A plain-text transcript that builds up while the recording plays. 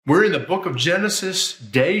We're in the book of Genesis,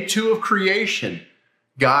 day 2 of creation.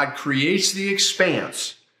 God creates the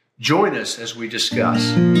expanse. Join us as we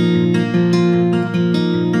discuss.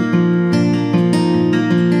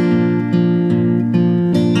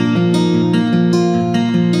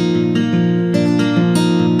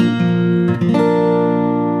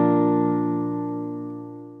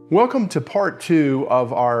 Welcome to part 2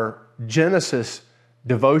 of our Genesis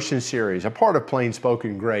devotion series, a part of Plain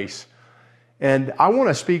Spoken Grace. And I want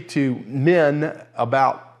to speak to men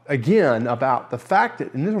about the fact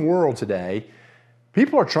that in this world today,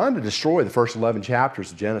 people are trying to destroy the first 11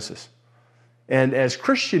 chapters of Genesis. And as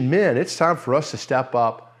Christian men, it's time for us to step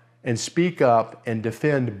up and speak up and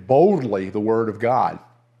defend boldly the Word of God.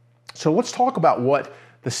 So let's talk about what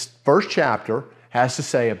the first chapter has to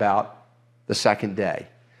say about the second day.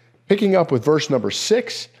 Picking up with verse number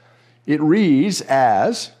 6, it reads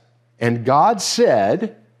as, "And God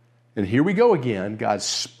said," and here we go again, God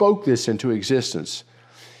spoke this into existence,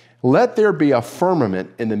 "Let there be a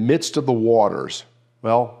firmament in the midst of the waters."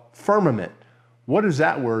 Well, firmament, what does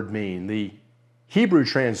that word mean? The Hebrew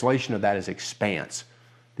translation of that is expanse.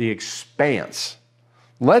 The expanse.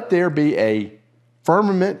 "Let there be a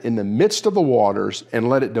firmament in the midst of the waters, and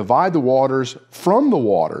let it divide the waters from the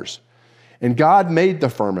waters. And God made the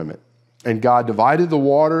firmament, and God divided the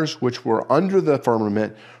waters which were under the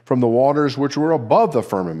firmament from the waters which were above the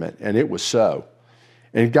firmament, and it was so.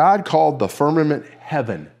 And God called the firmament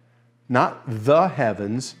heaven," not the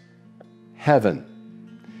heavens, heaven.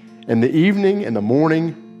 "And the evening and the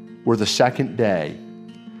morning were the second day."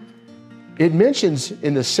 It mentions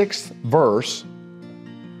in the 6th verse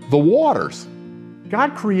the waters.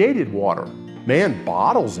 God created water. Man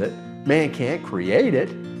bottles it. Man can't create it.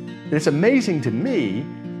 And it's amazing to me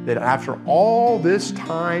that after all this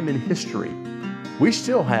time in history, we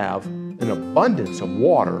still have an abundance of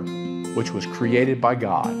water which was created by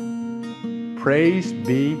God. Praise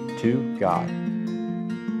be to God.